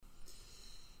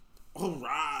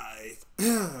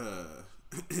Hello,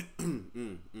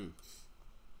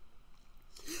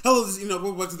 this is Enoch.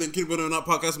 Welcome back to the Kid But Not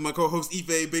podcast with my co-host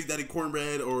Ife, Big Daddy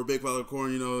Cornbread, or Big Pile of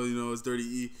Corn. You know, it's Dirty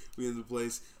E. We in the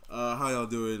place. How y'all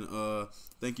doing?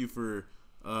 Thank you for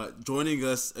joining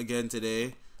us again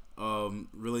today.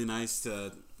 Really nice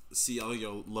to see all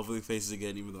your lovely faces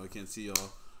again, even though I can't see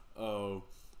y'all.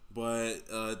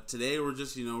 But today we're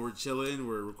just, we're chilling.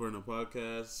 We're recording a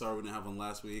podcast. Sorry we didn't have one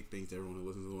last week. Thanks to everyone who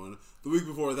listened to one the week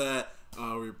before that.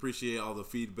 We appreciate all the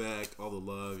feedback, all the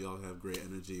love. Y'all have great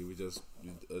energy. We just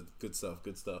good stuff.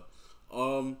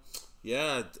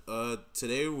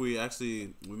 Today we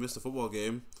missed a football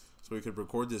game, so we could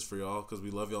record this for y'all because we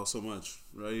love y'all so much,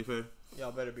 right, Ife?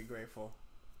 Y'all better be grateful.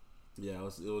 Yeah, it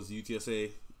was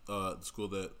UTSA, the school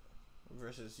that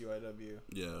versus UIW.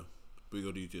 Yeah, we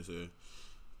go to UTSA,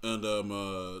 and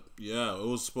it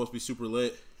was supposed to be super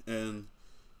lit, and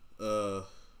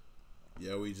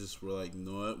we just were like, you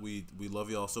know what, we love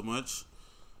y'all so much,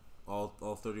 all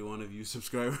 31 of you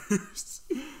subscribers.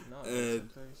 No,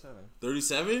 37.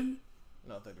 37?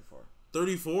 No, 34.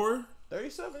 34?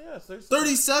 37, yeah, it's 37.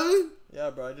 37? Yeah,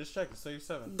 bro, I just checked. It's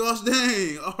 37. Gosh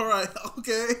dang. Alright,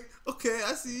 okay,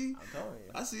 I see. I'm telling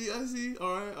you. I see.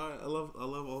 Alright. I love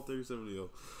all 37 of y'all.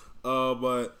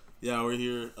 But yeah, we're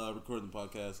here recording the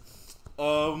podcast.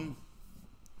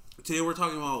 Today we're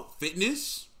talking about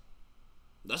fitness.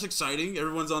 That's exciting.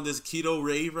 Everyone's on this keto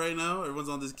rave right now. Everyone's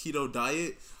on this keto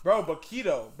diet. Bro, but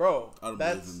keto, bro. I don't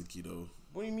believe in the keto.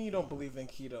 What do you mean you don't believe in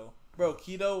keto? Bro,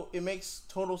 keto, it makes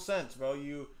total sense, bro.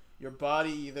 Your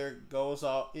body either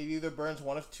burns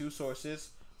one of two sources,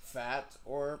 fat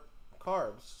or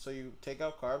carbs. So you take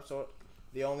out carbs, so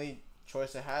the only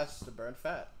choice it has is to burn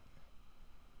fat.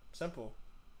 Simple.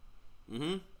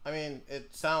 Mm-hmm. I mean,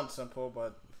 it sounds simple,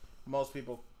 but most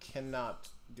people cannot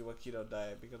do a keto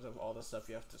diet because of all the stuff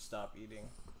you have to stop eating.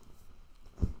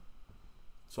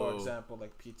 For example,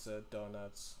 like pizza,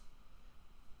 donuts,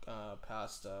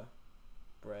 pasta,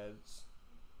 breads,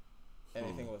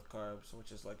 anything with carbs,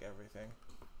 which is like everything.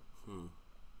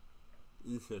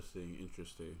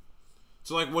 Interesting.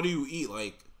 So, like, what do you eat?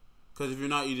 Like, because if you're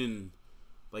not eating,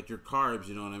 like, your carbs,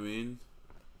 you know what I mean?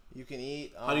 You can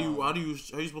eat. How are you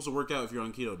supposed to work out if you're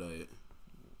on keto diet?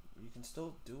 You can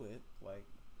still do it. Like,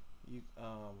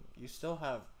 you'll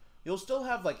still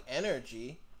have like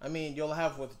energy. I mean, you'll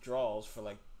have withdrawals for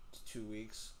like 2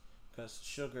 weeks because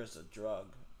sugar is a drug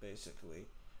basically.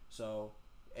 So,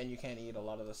 and you can't eat a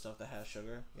lot of the stuff that has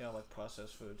sugar. Like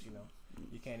processed foods.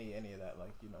 You can't eat any of that.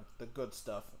 Like the good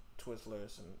stuff,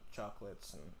 Twizzlers and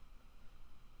chocolates and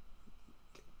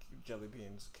jelly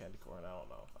beans, candy corn. I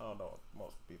don't know what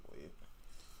most people eat.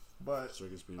 But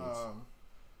circus peanuts.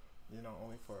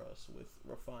 Only for us with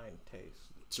refined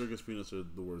taste. Circus peanuts are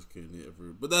the worst candy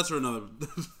ever. But that's for another.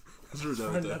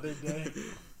 Another day.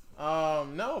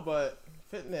 No, but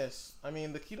fitness. I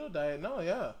mean, the keto diet. No,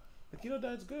 yeah, the keto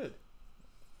diet's good.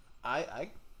 I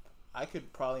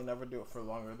could probably never do it for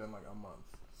longer than like a month,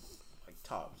 like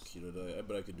tops. Keto diet. I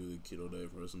bet I could do the keto diet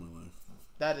for the rest of my life.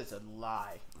 That is a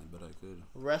lie. I bet I could.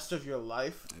 Rest of your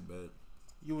life. I bet.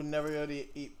 You would never be able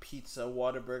to eat pizza,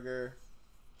 Whataburger,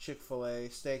 Chick-fil-A,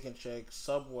 Steak and Shake,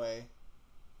 Subway.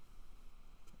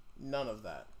 None of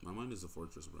that. My mind is a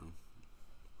fortress, bro.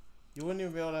 You wouldn't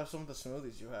even be able to have some of the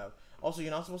smoothies you have. Also,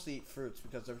 you're not supposed to eat fruits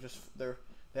because they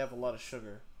have a lot of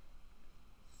sugar.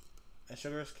 And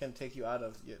sugars can take you out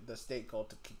of the state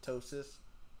called ketosis,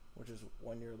 which is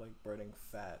when you're like burning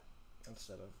fat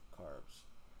instead of carbs.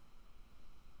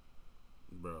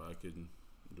 Bro, I could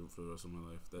do it for the rest of my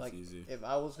life. That's easy. If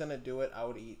I was gonna do it, I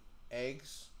would eat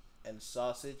eggs and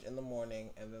sausage in the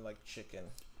morning, and then like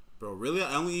chicken. Bro, really?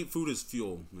 I only eat food as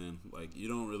fuel, man. Like, you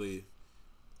don't really...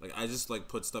 Like, I just, like,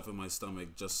 put stuff in my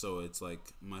stomach just so it's, like,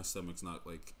 my stomach's not,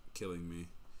 like, killing me.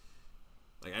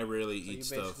 Like, I rarely eat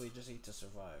stuff. So you basically just eat to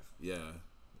survive. Yeah.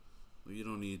 Well, you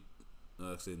don't eat...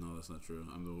 Actually, no, that's not true.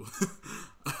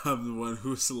 I'm the one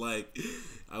who's, like,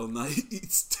 I will not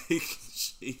eat Steak and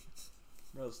Shake.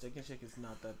 Bro, Steak and Shake is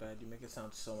not that bad. You make it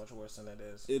sound so much worse than it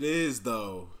is. It is,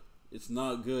 though. It's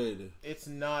not good. It's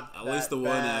not at least the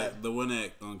one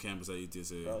at on campus at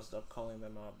UTSA. Bro, stop calling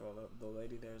them out, bro. The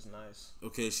lady there is nice.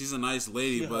 Okay, she's a nice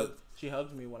lady, but she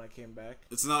hugged me when I came back.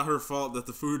 It's not her fault that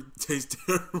the food tastes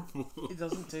terrible. It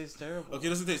doesn't taste terrible. Okay, it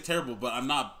doesn't taste terrible, but I'm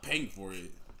not paying for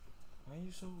it. Why are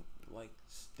you so like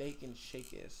Steak and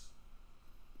Shake-ish?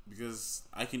 Because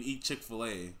I can eat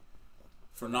Chick-fil-A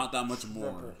for not that much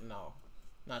more. No,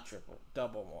 not triple,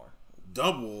 double more.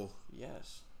 Double?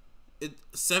 Yes.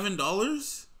 $7?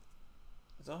 Is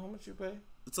that how much you pay?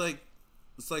 It's like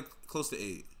close to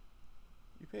 $8.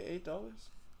 You pay $8?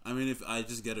 I mean, if I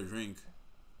just get a drink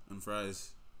and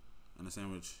fries and a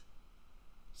sandwich.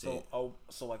 So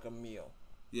like a meal.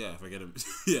 Yeah, if I get a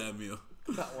meal.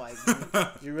 Not like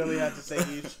you really have to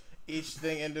say each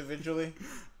thing individually.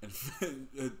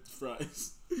 And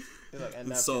fries. Like,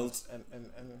 and salt. And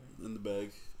the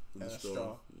bag. And the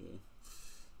straw. Yeah.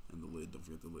 And the lid. Don't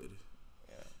forget the lid.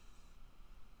 Yeah.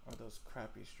 Or those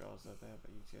crappy straws that they have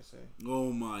at UTSA.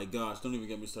 Oh my gosh! Don't even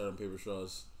get me started on paper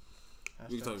straws.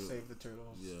 Save the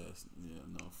turtles. Yeah,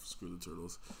 no, screw the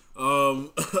turtles.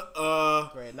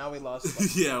 Great. Now we lost.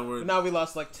 Now we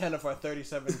lost like 10 of our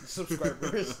 37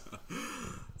 subscribers.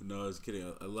 No, I was kidding.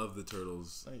 I love the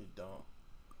turtles. No, you don't.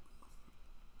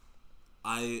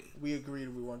 We agreed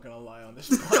we weren't gonna lie on this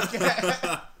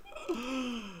podcast.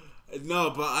 No,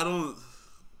 but I don't.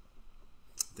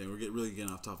 Dang, we're really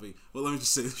getting off topic. Well, let me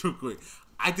just say this real quick.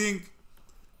 I think.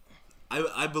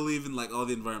 I believe in like all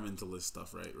the environmentalist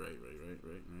stuff, right?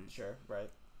 Sure, right.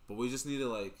 But we just need to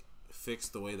like fix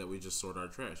the way that we just sort our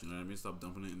trash. You know what I mean? Stop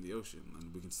dumping it in the ocean,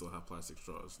 and we can still have plastic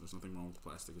straws. There's nothing wrong with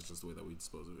plastic. It's just the way that we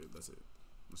dispose of it. That's it.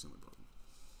 That's the only problem.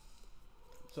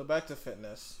 So back to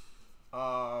fitness.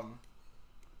 Keto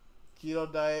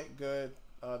diet, good.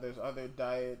 There's other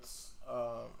diets.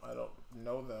 I don't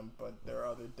know them, but there are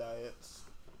other diets.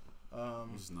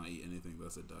 Just not eat anything.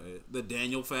 That's a diet. The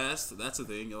Daniel fast. That's a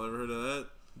thing. Y'all ever heard of that?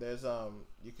 There's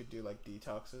you could do like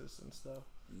detoxes and stuff,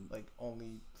 like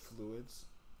only fluids.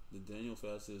 The Daniel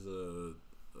fast is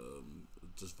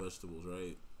just vegetables,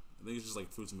 right? I think it's just like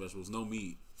fruits and vegetables, no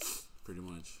meat, pretty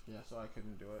much. Yeah, so I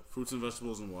couldn't do it. Fruits and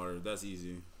vegetables and water. That's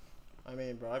easy. I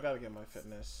mean, bro, I gotta get my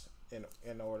fitness in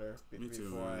order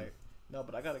before No,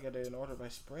 but I gotta get it in order by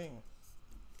spring.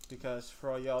 Because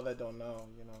for all y'all that don't know,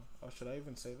 should I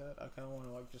even say that? I kind of want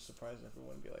to like just surprise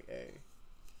everyone and be like, hey.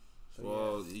 So,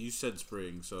 well, you said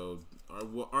spring, so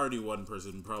already one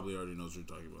person probably already knows what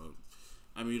you're talking about.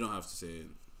 I mean, you don't have to say it.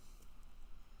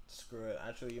 Screw it.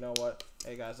 Actually, you know what?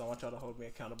 Hey guys, I want y'all to hold me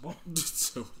accountable.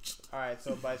 Alright,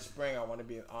 so by spring I want to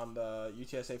be on the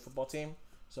UTSA football team.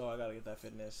 So I gotta get that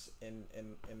fitness in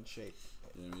shape.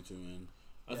 Yeah, me too, man.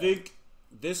 I think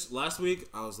this last week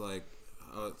I was like,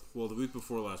 the week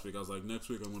before last week I was like, next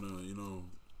week I'm gonna,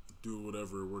 do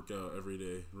whatever, work out every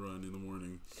day, run in the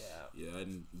morning. Yeah.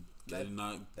 Yeah, I did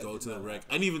not go to the rec.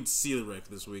 I didn't even see the rec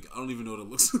this week. I don't even know what it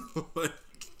looks like.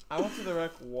 I went to the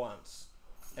rec once,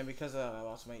 and because of that I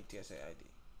lost my UTSA ID.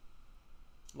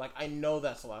 Like, I know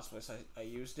that's the last place I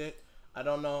used it. I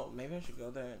don't know. Maybe I should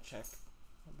go there and check.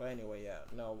 But anyway, yeah.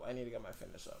 No, I need to get my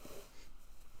fitness up.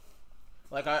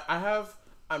 Like,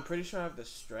 I'm pretty sure I have the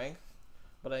strength,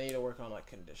 but I need to work on, like,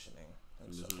 conditioning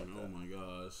and stuff like that. Oh my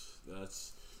gosh.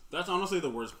 That's honestly the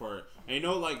worst part. And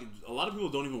like, a lot of people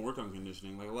don't even work on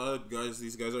conditioning. Like, a lot of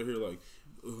these guys out here, like,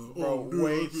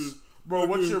 weights. Bro,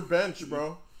 what's your bench,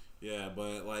 bro? Yeah,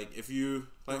 but, like, if you,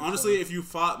 like, honestly, if you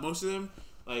fought most of them,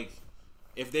 like,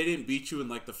 if they didn't beat you in,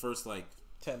 like, the first, like,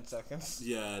 10 seconds.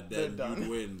 Yeah, then you'd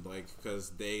win, like,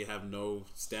 because they have no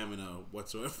stamina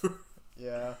whatsoever.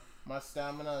 Yeah, my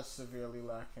stamina is severely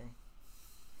lacking.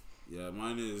 Yeah,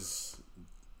 mine is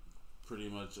pretty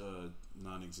much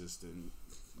non-existent.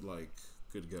 Like,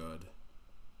 good God.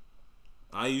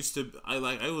 I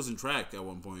was in track at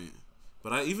one point,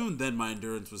 but even then my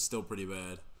endurance was still pretty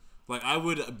bad. Like, I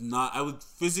would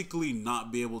physically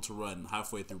not be able to run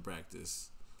halfway through practice.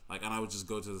 Like, and I would just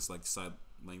go to this, like,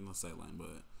 not sideline,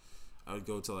 but I would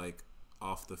go to, like,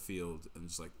 off the field and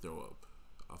just, like, throw up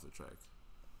off the track.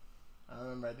 I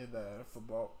remember I did that at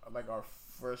football, like, our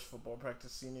first football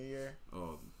practice senior year.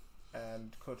 Oh.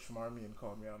 And Coach Marmion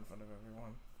called me out in front of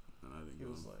everyone. And I didn't go.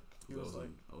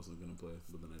 I wasn't going to play,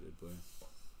 but then I did play.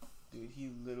 Dude, he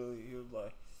was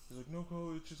like, no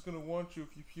coach is going to want you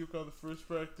if you puke on the first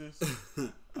practice.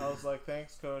 I was like,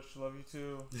 thanks, coach. Love you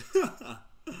too.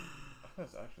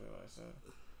 That's actually what I said.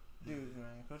 Dude,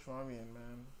 man, Coach Marmion,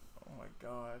 man. Oh my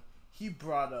God. He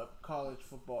brought up college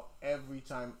football every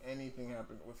time anything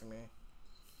happened with me.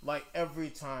 Like, every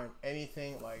time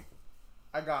anything, like,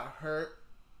 I got hurt,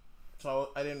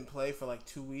 so I didn't play for like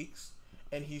 2 weeks.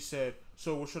 And he said,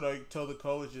 so what should I tell the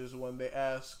colleges when they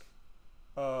ask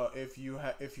if you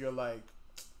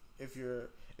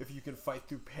can fight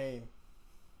through pain?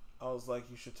 I was like,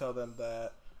 you should tell them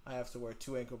that I have to wear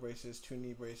 2 ankle braces, 2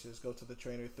 knee braces, go to the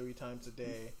trainer 3 times a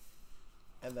day,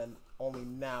 and then only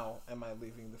now am I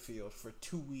leaving the field for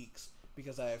 2 weeks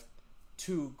because I have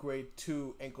 2 grade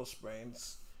 2 ankle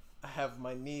sprains. I have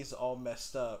my knees all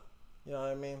messed up. You know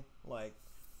what I mean? Like,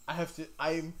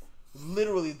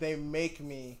 they make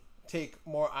me take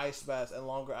more ice baths and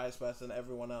longer ice baths than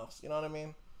everyone else. You know what I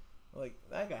mean? Like,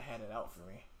 that guy had it out for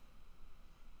me.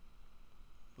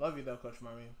 Love you though, Coach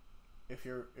Marmion. If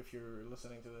you're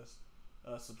listening to this,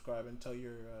 subscribe and tell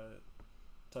your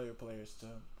players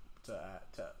to to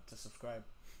subscribe.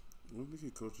 I don't think he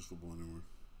coaches football anymore.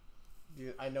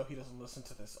 I know he doesn't listen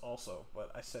to this also,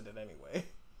 but I said it anyway.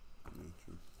 Yeah,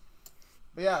 true.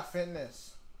 But yeah,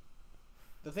 fitness.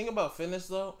 The thing about fitness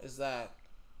though is that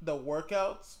the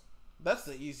workouts, that's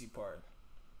the easy part.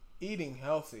 Eating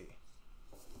healthy,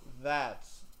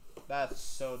 that's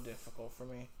so difficult for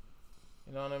me.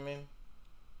 You know what I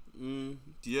mean?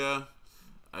 Yeah.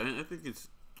 I think it's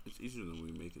easier than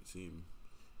we make it seem.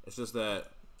 It's just that,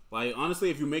 like, honestly,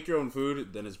 if you make your own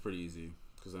food, then it's pretty easy.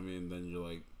 Because, I mean, then you're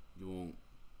like, you won't.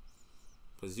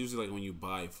 Because usually, like, when you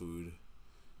buy food,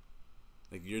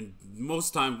 like,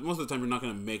 most of the time, you're not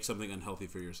going to make something unhealthy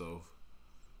for yourself.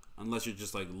 Unless you're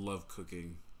just, like, love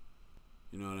cooking.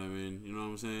 You know what I mean? You know what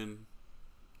I'm saying?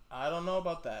 I don't know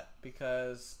about that.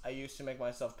 Because I used to make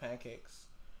myself pancakes.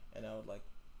 And I would, like,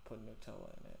 put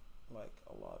Nutella in it. Like,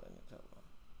 a lot of Nutella.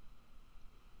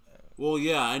 Well,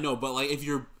 yeah, I know, but like if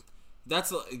you're,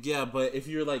 but if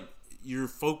you're like you're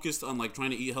focused on like trying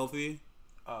to eat healthy,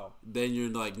 then you're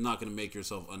like not gonna make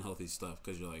yourself unhealthy stuff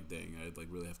because you're like, dang, I like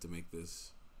really have to make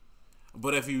this.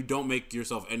 But if you don't make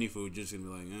yourself any food, you're just gonna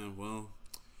be like, well,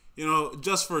 you know,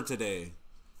 just for today,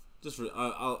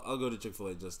 I'll go to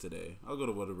Chick-fil-A just today. I'll go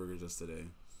to Whataburger just today.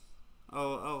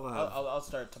 I'll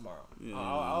start tomorrow. Yeah,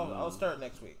 I'll start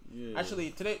next week. Yeah.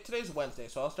 Actually, today's Wednesday,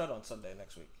 so I'll start on Sunday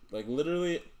next week. Like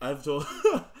literally, I've told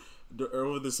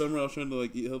over the summer I was trying to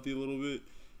like eat healthy a little bit,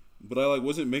 but I like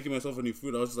wasn't making myself any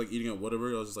food. I was just like eating at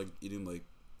Whataburger. I was just like eating like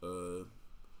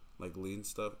lean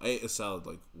stuff. I ate a salad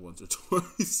like once or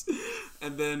twice,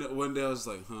 and then one day I was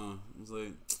like, I was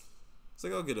like, it's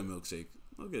like I'll get a milkshake.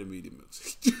 I'll get a medium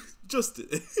milkshake just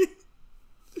today.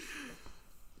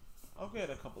 I'll get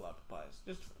a couple apple pies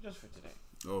just for today.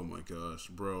 Oh my gosh,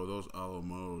 bro, those a la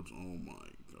modes. Oh my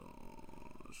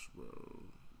gosh, bro,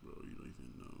 you don't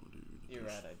even know, dude. You're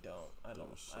right. I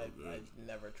don't. So I've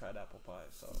never tried apple pie,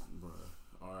 so. Bro,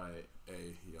 all right,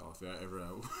 hey y'all, if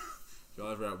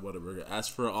y'all ever at Whataburger,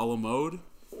 ask for a la mode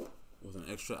with an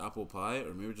extra apple pie,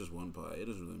 or maybe just one pie. It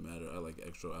doesn't really matter. I like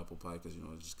extra apple pie because you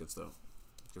know it just gets the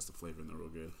flavor in there real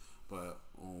good. But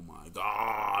oh my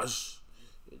gosh.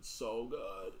 It's so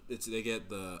good. They get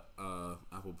the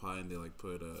apple pie and they like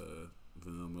put a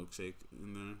vanilla milkshake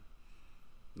in there,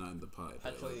 not in the pie.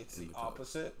 Actually, like, it's the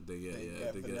opposite. They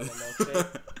get vanilla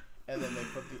milkshake, and then they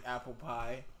put the apple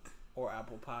pie or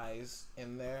apple pies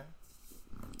in there.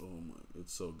 Oh my!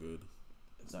 It's so good.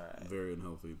 It's alright. Very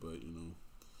unhealthy, but you know.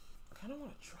 I kind of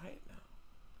want to try it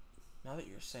now. Now that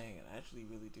you're saying it, I actually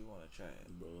really do want to try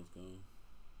it. Bro, let's go.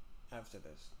 After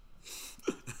this.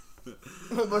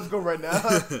 Let's go right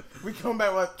now. We come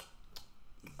back like,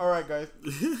 all right, guys.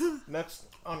 Next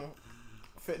on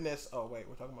fitness. Oh wait,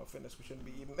 we're talking about fitness. We shouldn't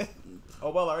be eating it.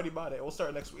 Oh well, I already bought it. We'll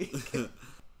start next week.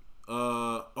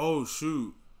 Oh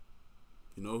shoot.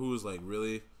 You know who was like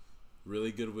really,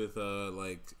 really good with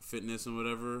like fitness and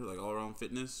whatever, like all around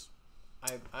fitness?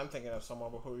 I'm thinking of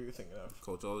someone, but who are you thinking of?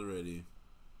 Coach Alderete.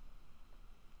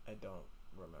 I don't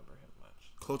remember him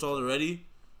much. Coach Alderete,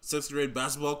 6th grade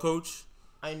basketball coach.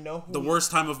 I know who worst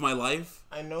time of my life.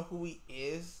 I know who he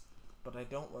is, but I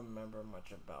don't remember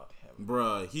much about him.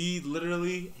 Bruh, he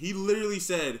literally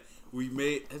said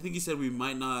I think he said we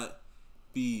might not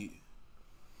be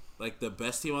like the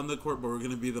best team on the court, but we're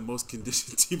gonna be the most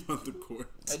conditioned team on the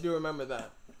court. I do remember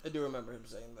that. I do remember him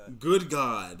saying that. Good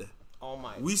God. Oh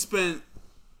my.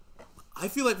 I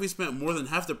feel like we spent more than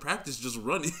half the practice just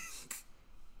running.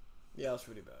 Yeah, it was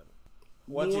pretty bad.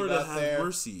 Once Lord, you got have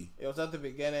mercy. It was at the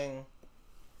beginning.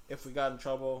 If we got in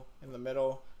trouble, in the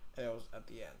middle, and it was at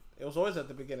the end. It was always at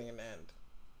the beginning and end.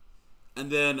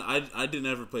 And then I didn't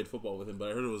ever play football with him, but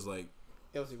I heard it was like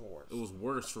it was even worse. It was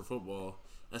worse for football,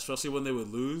 especially when they would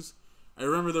lose. I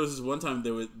remember there was this one time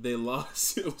they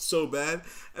lost. It was so bad,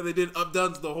 and they did up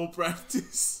downs the whole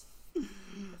practice.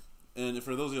 And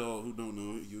for those of y'all who don't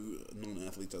know, you known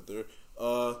athletes out there,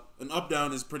 an up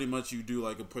down is pretty much you do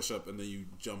like a push up and then you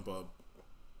jump up,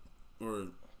 or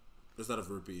is that a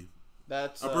burpee?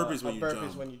 That's a burpee is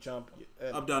when you jump.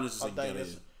 Up down is just like get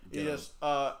it. You just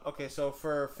okay. So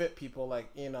for fit people like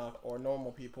Enoch or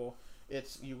normal people,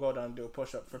 it's you go down and do a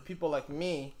push up. For people like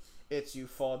me, it's you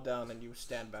fall down and you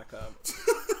stand back up.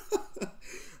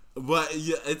 But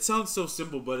yeah, it sounds so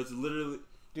simple, but it's literally.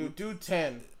 Dude, do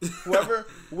 10.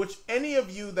 Any of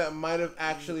you that might have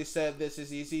actually said this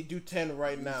is easy, do 10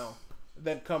 right now.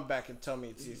 Then come back and tell me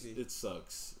it's easy. It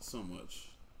sucks so much.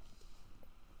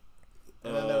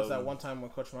 And then there was that one time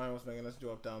when Coach Ryan was making us do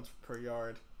up downs per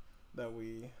yard that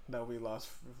we lost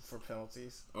for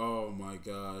penalties. Oh my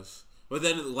gosh! But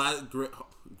then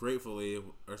gratefully,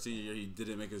 our senior year he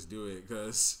didn't make us do it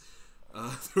because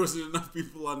there wasn't enough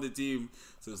people on the team,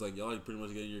 so it's like y'all are pretty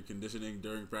much getting your conditioning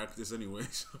during practice anyway.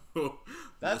 So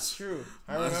that's true.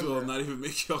 I might as well remember. not even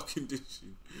make y'all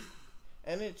condition.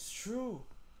 And it's true.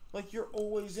 Like, you're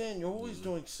always in. You're always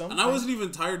doing something. And I wasn't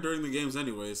even tired during the games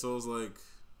anyway, so it was like...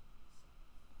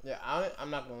 Yeah, I'm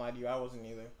not going to lie to you. I wasn't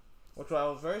either. Which I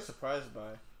was very surprised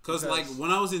by. Because, like, when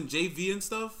I was in JV and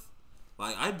stuff,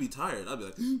 like, I'd be tired. I'd be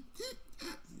like... you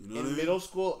know what I mean? middle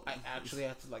school, I actually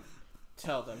had to, like,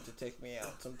 tell them to take me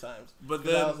out sometimes. But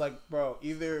then... I was like, bro,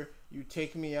 either you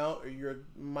take me out or you're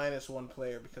 -1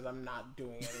 player because I'm not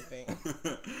doing anything.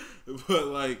 But,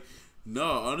 like, no,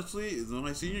 honestly, in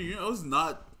my senior year, I was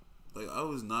not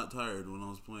tired when I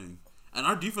was playing. And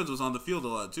our defense was on the field a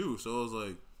lot, too, so I was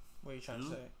like... What are you trying to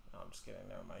say? No, I'm just kidding.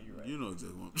 Never mind. You're right. You know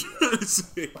exactly what I'm trying to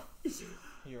say.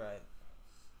 You're right.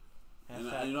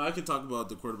 And I can talk about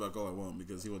the quarterback all I want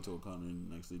because he went to O'Connor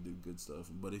and actually did good stuff.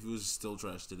 But if he was still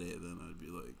trash today, then I'd be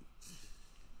like...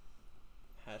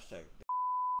 Hashtag...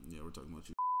 Yeah, we're talking about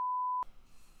you.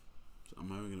 I'm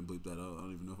not even going to bleep that out. I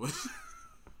don't even know what...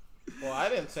 Well, I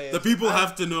didn't say... The people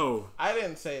have to know. I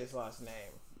didn't say his last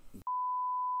name.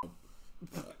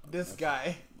 This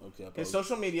guy. Okay. His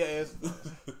social media is...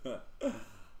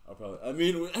 I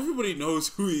mean, everybody knows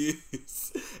who he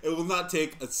is. It will not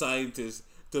take a scientist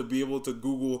to be able to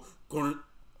Google corner...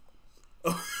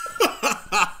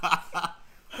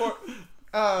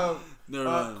 Never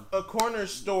mind. A corner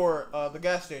store, the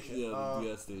gas station. Yeah, the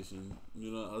gas station.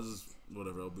 You know, I'll just...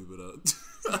 Whatever, I'll beep it out.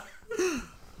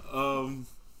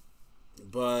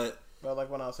 But like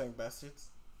when I was saying bastards.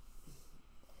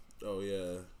 Oh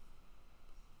yeah,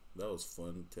 that was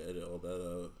fun to edit all that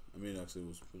out. I mean, actually, it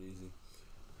was pretty easy.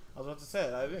 I was about to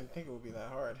say I didn't think it would be that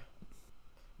hard.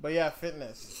 But yeah,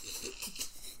 fitness.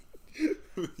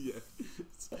 Yeah.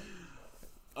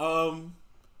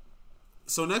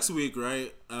 So next week,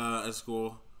 right, at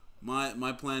school,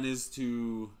 my plan is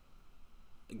to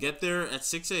get there at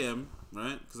 6 a.m.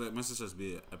 Right, because my sister has to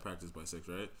be at practice by 6,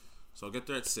 right? So I'll get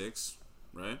there at 6.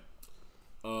 Right?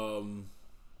 Then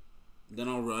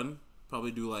I'll run.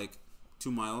 Probably do like 2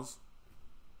 miles.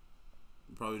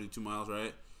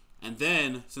 Right? And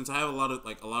then, since I have a lot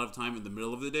of time in the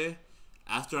middle of the day,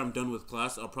 after I'm done with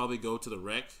class, I'll probably go to the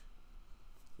rec,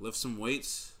 lift some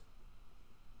weights,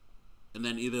 and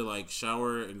then either like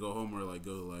shower and go home or like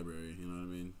go to the library. You know what I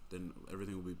mean? Then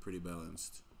everything will be pretty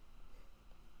balanced.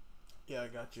 Yeah, I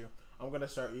got you. I'm gonna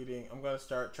start eating. I'm gonna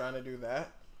start trying to do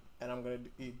that. And I'm going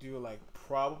to do, like,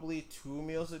 probably 2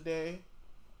 meals a day.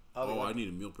 I need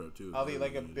a meal prep, too. I'll eat,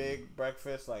 like, a big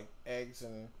breakfast, like, eggs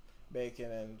and bacon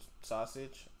and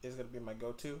sausage is going to be my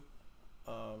go-to.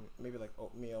 Maybe, like,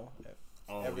 oatmeal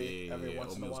every once in a while.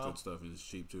 Oatmeal's good stuff. It's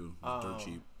cheap, too. It's dirt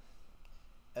cheap.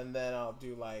 And then I'll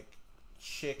do, like,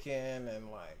 chicken and,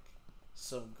 like,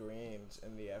 some greens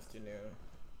in the afternoon.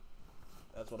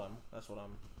 That's what I'm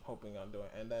hoping on doing.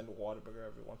 And then Whataburger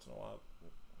every once in a while.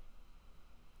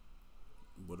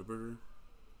 Whataburger?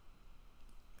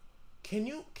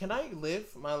 Can I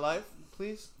live my life,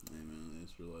 please? Hey man,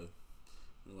 it's your life.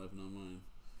 Your life, not mine.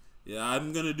 Yeah, I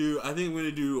think I'm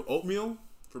gonna do oatmeal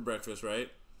for breakfast,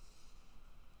 right?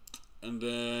 And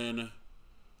then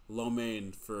lo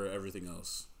mein for everything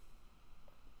else.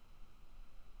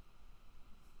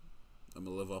 I'm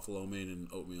gonna live off lo mein and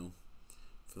oatmeal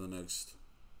for the next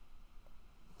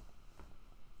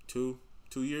 2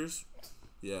 years.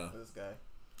 Yeah. This guy.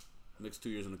 Next 2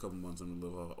 years and a couple months, I'm gonna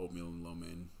live off oatmeal and lo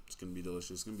mein. It's gonna be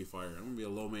delicious. It's gonna be fire. I'm gonna be a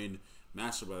lo mein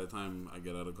master by the time I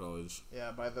get out of college.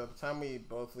 Yeah, by the time we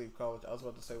both leave college, I was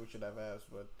about to say we should have abs,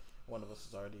 but one of us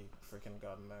has already freaking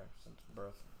gotten there since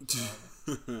birth.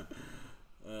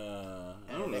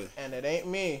 And it ain't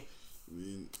me. I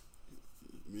mean,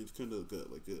 it's kind of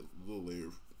got like a little layer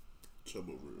of chub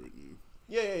over it right now.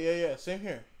 Yeah. Same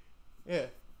here.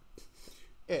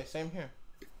 Yeah, same here.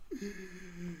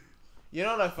 You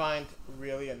know what I find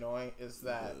really annoying is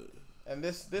that, and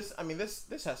this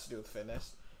has to do with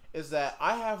fitness, is that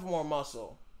I have more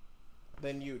muscle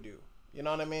than you do. You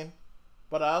know what I mean?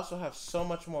 But I also have so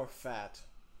much more fat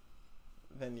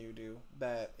than you do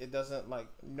that it doesn't, like,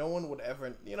 no one would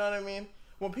ever, you know what I mean?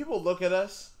 When people look at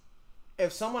us,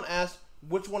 if someone asks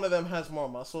which one of them has more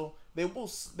muscle, they will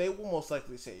most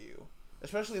likely say you.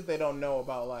 Especially if they don't know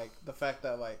about, like, the fact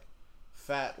that, like,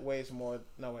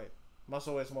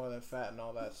 muscle weighs more than fat and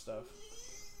all that stuff.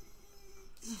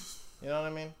 You know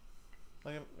what I mean?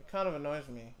 Like, it kind of annoys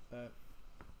me that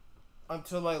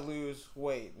until I lose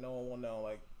weight, no one will know.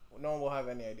 Like, no one will have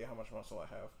any idea how much muscle I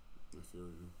have. I feel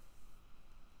you.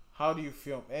 How do you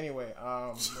feel? Anyway,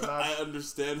 I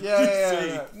understand.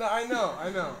 Yeah. No, I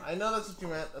know that's what you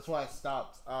meant. That's why I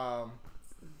stopped.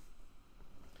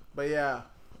 But yeah,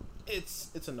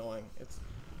 it's annoying.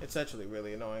 It's actually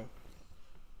really annoying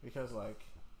because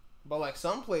but like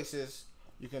some places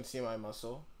you can see my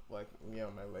muscle, like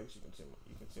my legs. You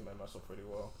can see my muscle pretty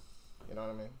well. You know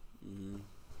what I mean? Mm-hmm.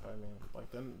 I mean,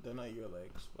 like they're not your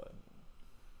legs, but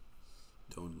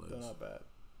they're not bad.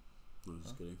 No,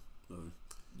 just kidding. Nothing.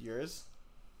 Yours?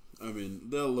 I mean,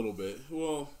 they're a little bit.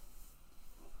 Well,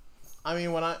 I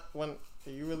mean, when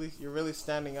you're really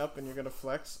standing up and you're gonna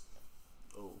flex.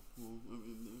 Oh, well, I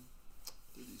mean,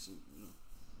 they're decent,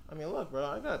 I mean, look, bro,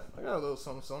 I got a little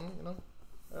something,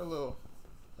 I got a little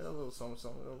something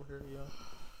over here,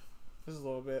 Just a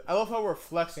little bit. I love how we're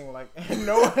flexing, like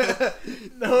no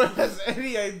one has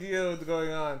any idea what's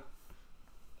going on.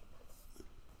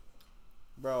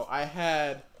 Bro,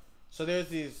 so there's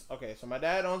these. Okay, so my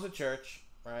dad owns a church,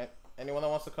 right? Anyone that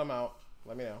wants to come out,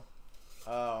 let me know.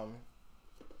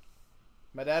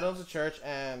 My dad owns a church,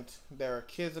 and there are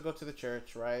kids that go to the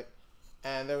church, right?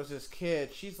 And there was this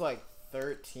kid. She's like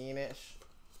 13-ish,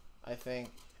 I think,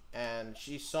 and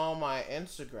she saw my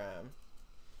Instagram,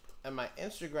 and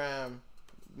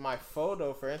my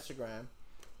photo for Instagram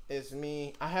is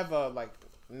me. I have a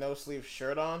no sleeve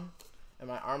shirt on, and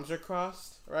my arms are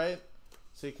crossed, right?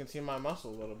 So you can see my muscle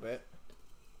a little bit.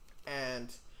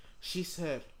 And she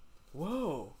said,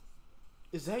 "Whoa,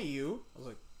 is that you?" I was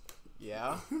like,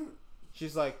 "Yeah." She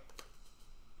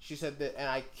said that, and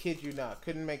I kid you not,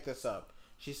 couldn't make this up.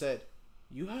 She said,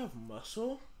 "You have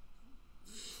muscle?"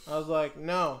 I was like,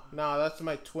 no, that's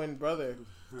my twin brother.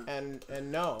 And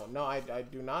no, I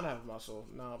do not have muscle.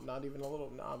 No, not even a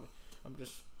little. No, I'm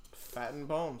just fat and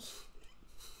bones.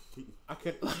 I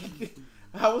could,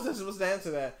 how was I supposed to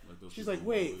answer that? She's like,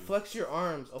 "Wait, flex your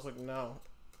arms." I was like, "No."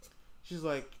 She's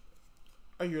like,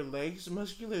 "Are your legs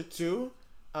muscular too?"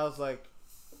 I was like,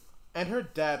 and her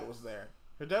dad was there.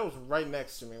 Her dad was right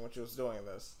next to me when she was doing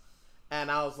this.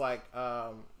 And I was like,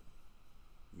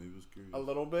 maybe it was curious. A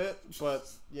little bit, but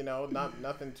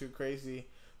nothing too crazy.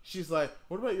 She's like,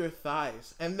 "What about your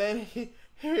thighs?" And then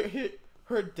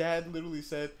her dad literally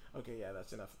said, "Okay, yeah,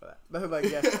 that's enough of that." Like,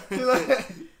 yeah.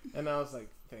 And I was like,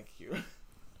 "Thank you."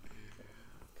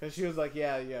 Because she was like,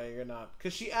 yeah, you're not.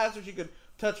 Because she asked if she could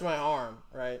touch my arm,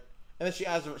 right? And then she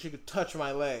asked if she could touch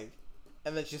my leg.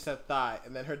 And then she said thigh.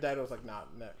 And then her dad was like, nah,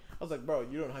 no. I was like, "Bro,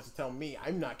 you don't have to tell me.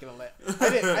 I'm not gonna let." I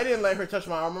didn't let her touch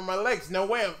my arm or my legs. No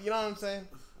way. You know what I'm saying?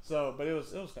 So, but it was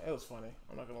funny.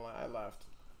 I'm not gonna lie. I laughed.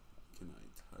 Can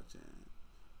I touch it?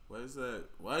 Why is that?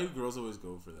 Why do girls always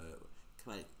go for that?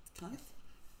 Can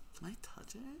I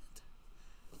touch it?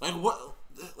 Like what?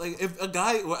 Like if a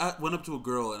guy went up to a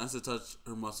girl and asked to touch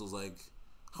her muscles, like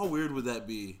how weird would that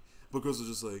be? But girls are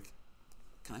just like,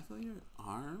 "Can I feel your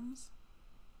arms?"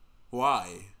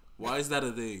 Why? Why is that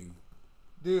a thing?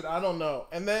 Dude, I don't know.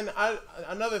 And then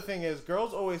another thing is,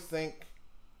 girls always think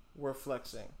we're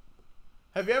flexing.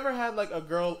 Have you ever had like a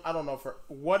girl, I don't know, for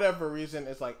whatever reason,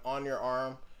 is like on your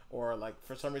arm or like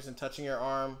for some reason touching your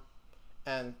arm,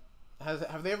 and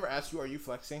have they ever asked you, "Are you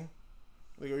flexing?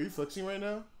 Like, are you flexing right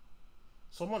now?"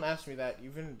 Someone asked me that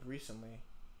even recently.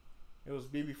 It was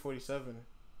BB47.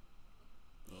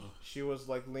 She was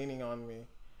like leaning on me,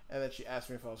 and then she asked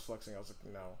me if I was flexing. I was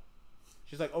like, "No."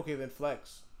 She's like, "Okay, then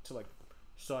flex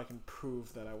so I can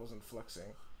prove that I wasn't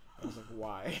flexing." I was like,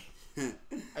 "Why?"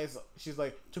 She's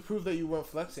like, "To prove that you weren't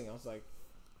flexing." I was like,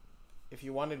 "If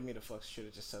you wanted me to flex, you should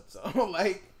have just said so."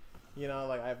 I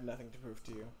have nothing to prove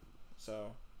to you.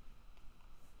 So,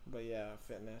 but yeah,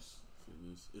 fitness.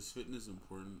 Is fitness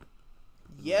important?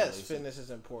 Yes, fitness is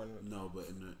important. No, but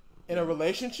in a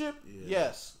relationship, yeah.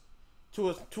 Yes, to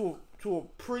a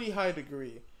pretty high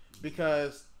degree,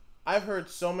 because I've heard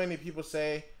so many people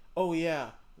say, "Oh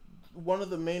yeah, one of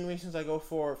the main reasons I go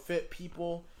for fit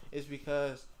people is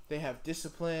because they have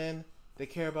discipline, they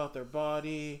care about their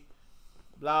body,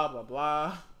 blah blah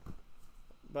blah."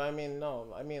 But I mean,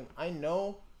 no. I mean, I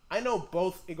know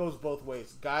both. It goes both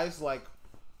ways. Guys like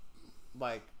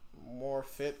more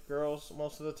fit girls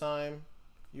most of the time,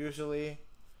 usually,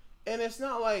 and it's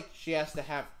not like she has to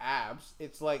have abs.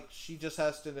 It's like she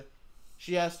has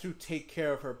to take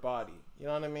care of her body. You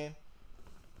know what I mean?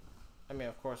 I mean,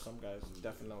 of course, some guys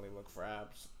definitely look for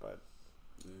abs, but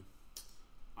yeah.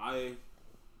 I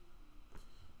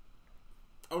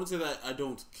would say that I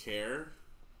don't care.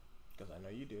 Because I know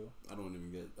you do. I don't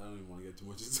even want to get too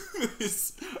much into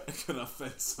this. I could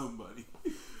offend somebody.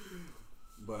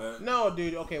 But no,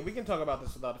 dude. Okay, we can talk about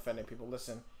this without offending people.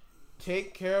 Listen,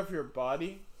 take care of your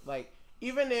body. Like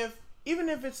even if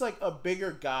it's like a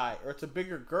bigger guy or it's a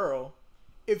bigger girl,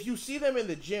 if you see them in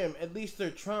the gym, at least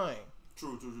they're trying.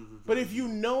 True. But if you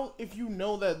know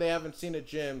that they haven't seen a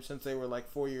gym since they were like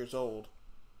 4 years old,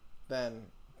 then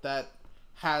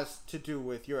has to do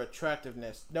with your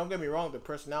attractiveness. Don't get me wrong, the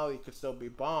personality could still be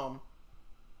bomb,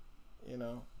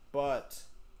 but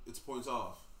It's points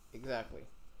off. exactly.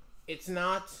 It's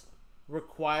not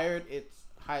required, it's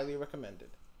highly recommended.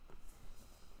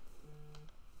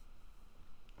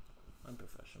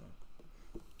 Unprofessional.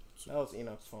 That was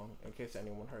Enoch's phone, in case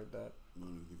anyone heard that. I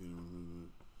don't think anyone heard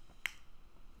that.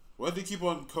 Why do they keep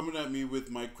on coming at me with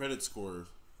my credit score?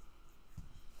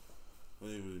 Not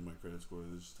even really my credit score.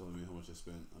 They're just telling me how much I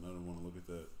spent, and I don't want to look at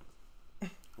that.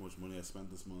 How much money I spent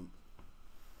this month.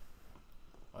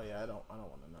 Oh yeah, I don't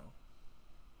want to know.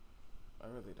 I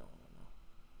really don't want to know.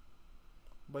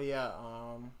 But yeah,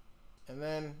 and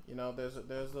then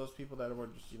there's those people that were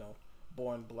just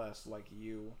born blessed like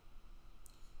you.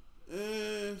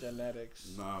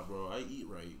 Genetics. Nah, bro, I eat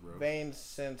right, bro. Veins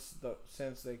since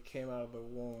they came out of the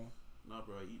womb. Nah,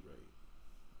 bro, I eat right.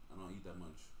 I don't eat that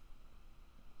much.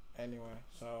 Anyway,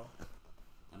 so.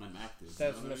 And I'm active.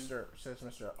 Says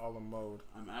Mr. Alamode.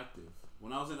 I'm active.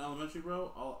 When I was in elementary,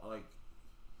 bro,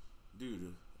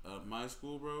 dude, my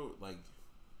school, bro,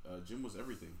 gym was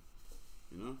everything.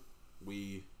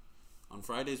 On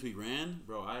Fridays we ran,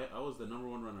 bro. I was the number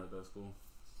one runner at that school.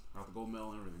 I got the gold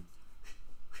medal and everything.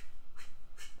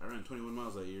 I ran 21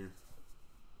 miles that year.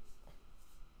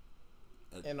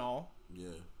 In all? Yeah.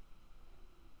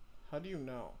 How do you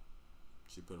know?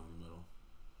 She put on the medal.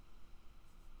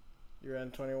 You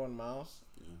ran 21 miles?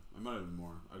 Yeah. I might have been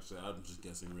more. Actually, I'm just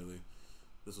guessing, really.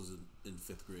 This was in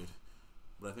 5th grade.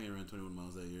 But I think I ran 21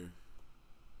 miles that year.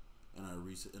 In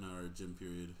our gym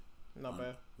period. Not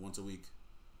bad. Once a week.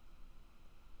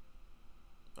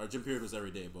 Our gym period was every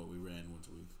day, but we ran once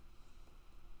a week.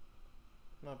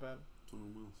 Not bad.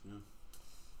 21 miles,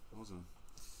 yeah. Awesome.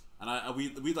 And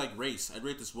we'd like race. I'd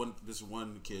rate this one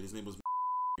kid. His name was.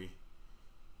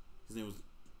 His name was.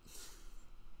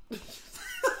 You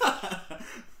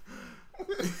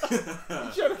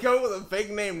trying to come with a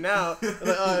fake name now?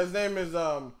 His name is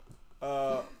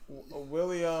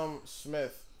William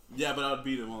Smith. Yeah, but I would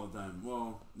beat him all the time.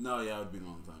 Well, no, yeah, I would beat him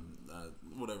all the time.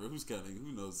 Whatever. Who's counting?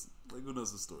 Who knows? Who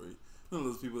knows the story? None of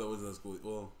those people that went to that school.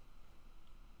 Well,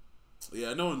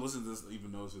 yeah, no one listening to this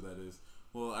even knows who that is.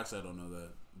 Well, actually, I don't know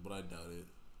that, but I doubt it.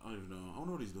 I don't even know. I don't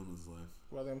know what he's doing with his life.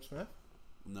 William Smith?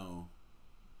 No.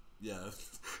 Yeah.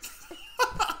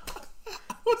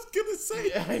 I was gonna say.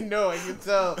 Yeah, I know. I can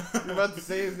tell. You're about to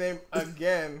say his name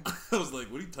again. I was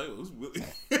like, what are you talking about? Who's Willie?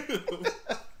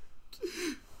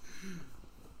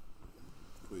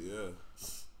 But yeah.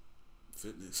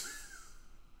 Fitness.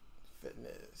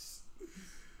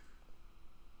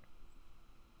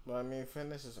 Well, I mean,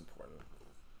 fitness is important,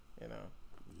 Yeah.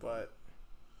 But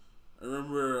I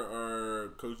remember our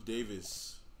Coach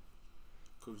Davis.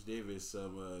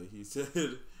 He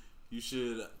said you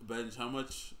should bench how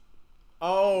much?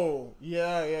 Oh,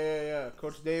 yeah.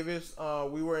 Coach Davis,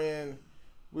 we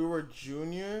were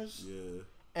juniors. Yeah.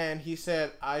 And he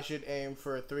said I should aim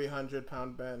for a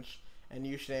 300-pound bench, and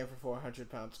you should aim for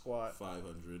 400-pound squat.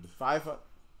 500. 500.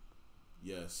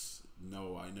 Yes.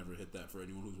 No, I never hit that for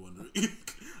anyone who's wondering.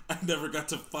 I never got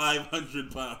to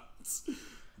 500 pounds.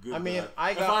 Good I mean,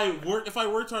 God. If I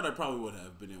worked hard, I probably would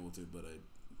have been able to, but I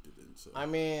didn't. So. I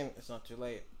mean, it's not too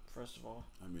late. First of all.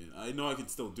 I mean, I know I can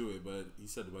still do it, but he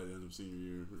said by the end of senior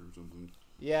year or something.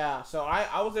 Yeah, so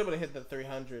I was able to hit the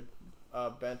 300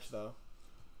 bench though,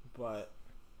 but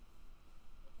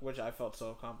which I felt so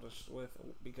accomplished with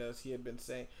because he had been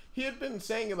saying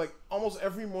it like almost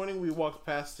every morning we walked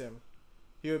past him.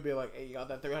 He would be like, "Hey, you got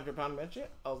that 300-pound bench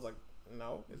yet?" I was like,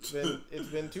 "No, it's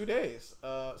been 2 days,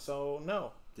 so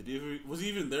no." Was he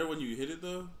even there when you hit it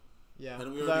though? Yeah,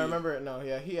 because I remember it. No,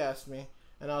 yeah, he asked me,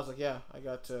 and I was like, "Yeah, I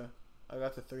got to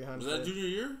 300." Was that junior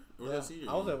year or was that senior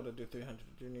year? I was able to do 300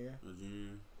 junior year. Junior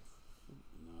year.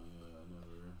 No, yeah, I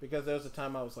never. Because there was a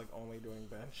time I was like only doing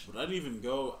bench. But I didn't even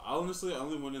go. Honestly, I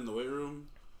only went in the weight room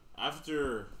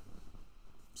after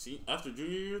junior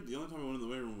year. The only time I went in the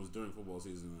weight room was during football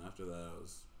season. And after that, I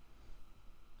was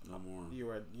not more. You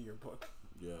were at yearbook.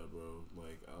 Yeah, bro.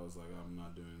 Like I was like, I'm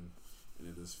not doing any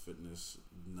of this fitness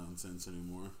nonsense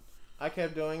anymore. I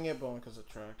kept doing it, but because of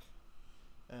track,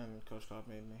 and Coach Cobb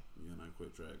made me. Yeah, and I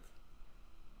quit track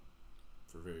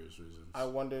for various reasons. I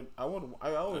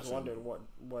always wondered what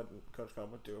Coach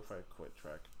Cobb would do if I quit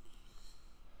track.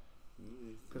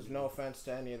 Because no offense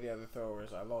to any of the other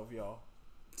throwers, I love y'all,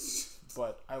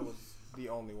 but I was the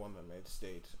only one that made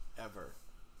state ever.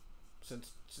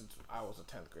 Since I was a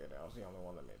 10th grader, I was the only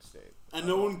one that made state. And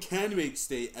no one can make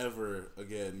state ever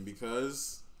again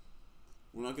because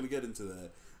we're not going to get into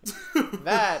that.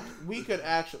 That we could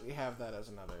actually have that as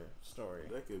another story.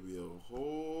 That could be a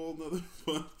whole nother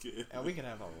podcast. And we could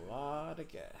have a lot of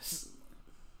guests.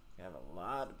 You have a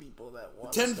lot of people that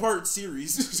want 10-part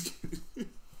series.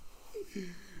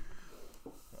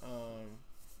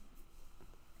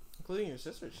 Including your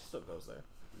sister, she still goes there.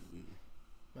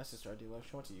 My sister, I do love.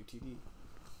 She went to UTD.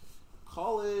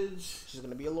 College. She's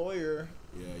gonna be a lawyer.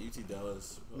 Yeah, UT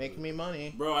Dallas. Making me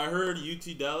money. Bro, I heard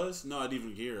UT Dallas. No, I didn't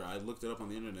even hear. I looked it up on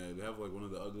the internet. They have like one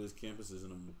of the ugliest campuses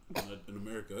in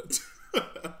America.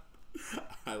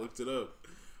 I looked it up.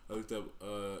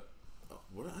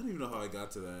 What? I don't even know how I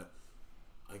got to that.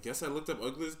 I guess I looked up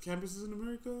ugliest campuses in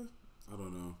America. I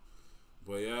don't know,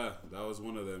 but yeah, that was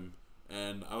one of them.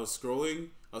 And I was scrolling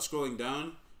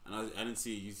down, and I didn't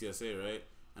see UTSA, right?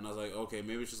 And I was like, okay,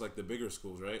 maybe it's just like the bigger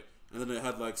schools, right? And then it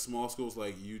had like small schools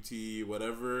like UT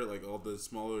whatever, like all the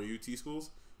smaller UT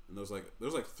schools. And there was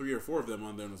like 3 or 4 of them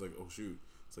on there, and I was like, oh shoot,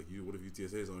 it's like what if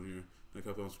UTSA is on here? And I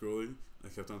kept on scrolling.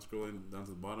 Down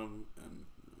to the bottom, and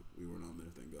we weren't on there,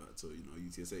 thank God. So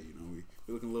UTSA,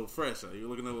 we're looking a little fresh. You're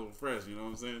looking a little fresh, you know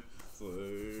what I'm saying? So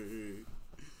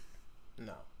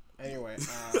no. Anyway,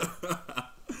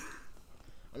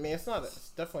 I mean, it's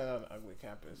definitely not an ugly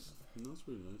campus. No, it's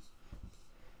pretty nice.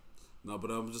 No,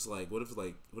 but I'm just like, what if it's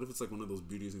like one of those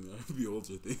beauties and the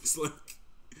beholder things, like,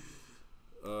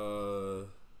 I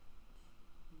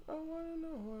wanna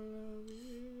know what love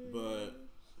is. But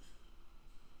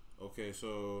okay,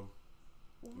 so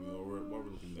while we're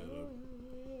looking that up,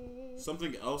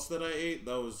 something else that I ate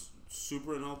that was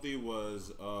super unhealthy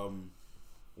was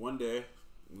one day.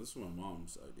 This was my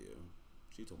mom's idea.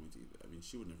 She told me to eat it. I mean,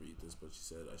 she would never eat this, but she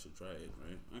said I should try it,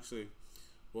 right? Actually,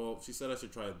 well, she said I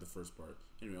should try the first part.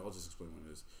 Anyway, I'll just explain what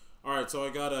it is. Alright, so I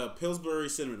got a Pillsbury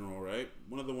cinnamon roll, right?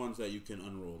 One of the ones that you can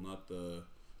unroll, not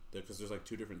because there's like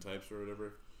 2 different types or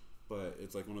whatever. But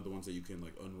it's like one of the ones that you can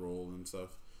like unroll and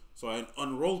stuff. So I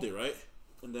unrolled it, right?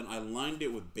 And then I lined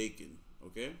it with bacon,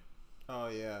 okay? Oh,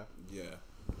 yeah. Yeah.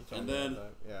 And then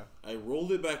I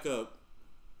rolled it back up,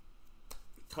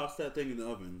 tossed that thing in the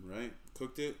oven, right?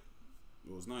 Cooked it.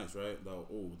 It was nice, right?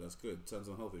 Oh, that's good. Sounds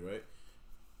unhealthy, right?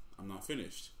 I'm not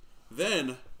finished.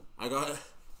 Then I got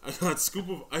a scoop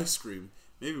of ice cream.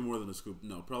 Maybe more than a scoop.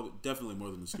 No, definitely more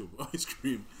than a scoop of ice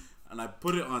cream. And I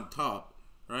put it on top,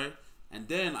 right? And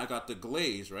then I got the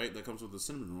glaze, right? That comes with the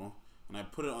cinnamon roll. And I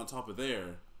put it on top of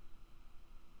there.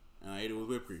 And I ate it with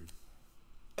whipped cream.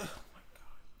 Oh my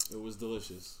god. It was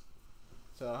delicious.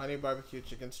 So, honey barbecue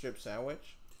chicken strip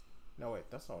sandwich. No,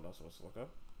 wait, that's not what I was supposed to look up.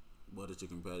 Butter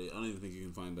chicken patty. I don't even think you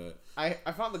can find that.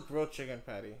 I found the grilled chicken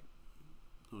patty.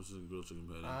 How much is a grilled chicken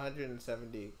patty?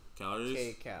 170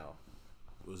 calories. kcal.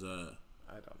 Was that?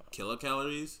 I don't know.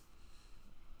 Kilocalories?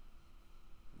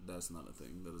 That's not a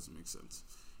thing. That doesn't make sense.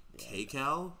 Yeah,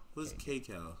 Kcal? What is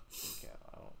Kcal?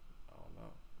 Kcal. I don't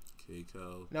know.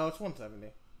 Kcal. No, it's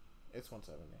 170. It's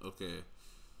 170. Okay.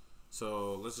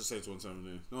 So let's just say it's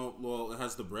 170. No, well, it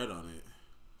has the bread on it.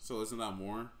 So isn't that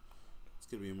more? It's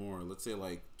gonna be more. Let's say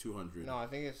like 200. No, I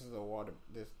think it's the water.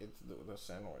 It's the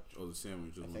sandwich. Oh, the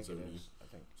sandwich is 170. It is. I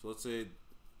think. So let's say.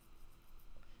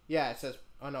 Yeah, it says.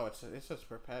 Oh no, it says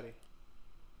per patty.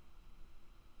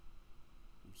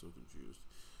 I'm so confused.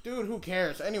 Dude, who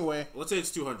cares? Anyway. Let's say it's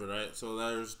 200, right? So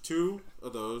there's 2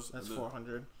 of those. That's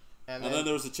 400. And then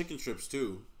there was the chicken strips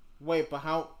too. Wait, but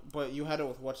you had it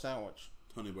with what sandwich?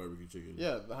 Honey barbecue chicken.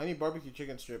 Yeah, the honey barbecue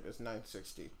chicken strip is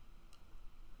 $9.60.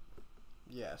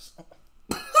 Yes.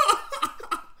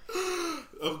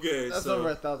 Okay, that's over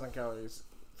 1,000 calories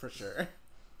for sure.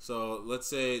 So let's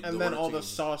say, and then all the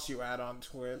sauce you add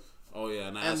onto it. Oh yeah,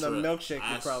 and the milkshake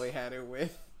you probably had it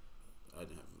with. I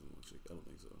didn't have the milkshake. I don't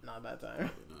think so. Not that time.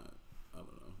 Probably not. I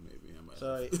don't know. Maybe I might.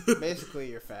 So basically,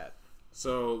 you're fat.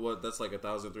 So what? That's like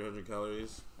 1,300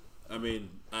 calories. I mean,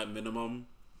 at minimum.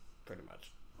 Pretty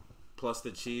much. Plus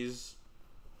the cheese,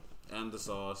 and the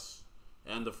sauce,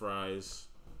 and the fries,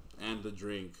 and the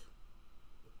drink,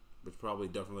 which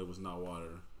definitely was not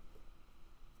water.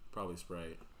 Probably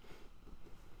Sprite.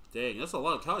 Dang, that's a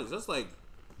lot of calories. That's a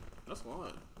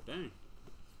lot. Dang.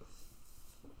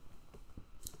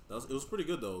 It was pretty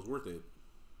good though. It was worth it.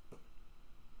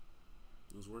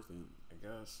 It was worth it. I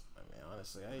guess. I mean,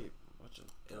 honestly, I eat a bunch of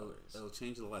calories. It'll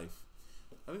change the life.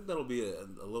 I think that'll be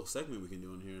a little segment we can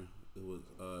do in here. It was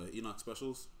Enoch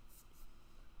specials.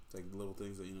 It's like little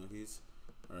things that Enoch eats.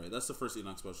 Alright, that's the first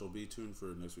Enoch special. Be tuned for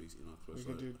next week's Enoch special. We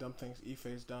can do dumb things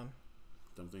Ife's done.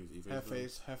 Dumb things Ife's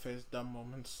done? Hefe's dumb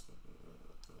moments.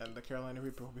 And the Carolina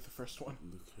Reaper will be the first one.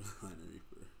 The Carolina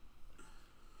Reaper.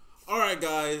 Alright,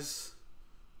 guys.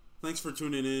 Thanks for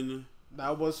tuning in.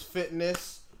 That was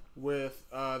Fitness with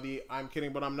the I'm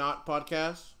Kidding But I'm Not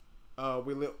podcast.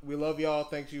 We love y'all.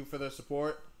 Thank you for the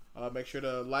support. Make sure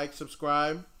to like,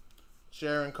 subscribe,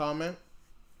 share, and comment.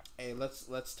 Hey,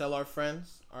 let's tell our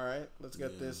friends. All right, let's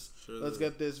get this. Let's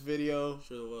get this video.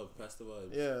 Share the love, pass the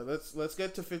vibes. Yeah, let's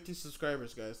get to 50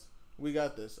 subscribers, guys. We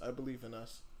got this. I believe in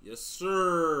us. Yes,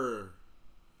 sir.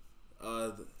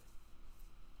 All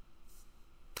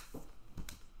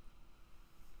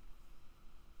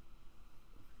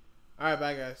right,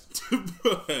 bye, guys.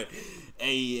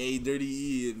 hey, Dirty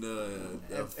E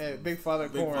and Big Father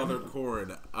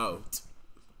Corn out.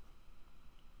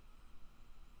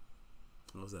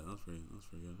 What was that? That was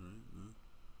pretty good, right?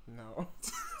 No.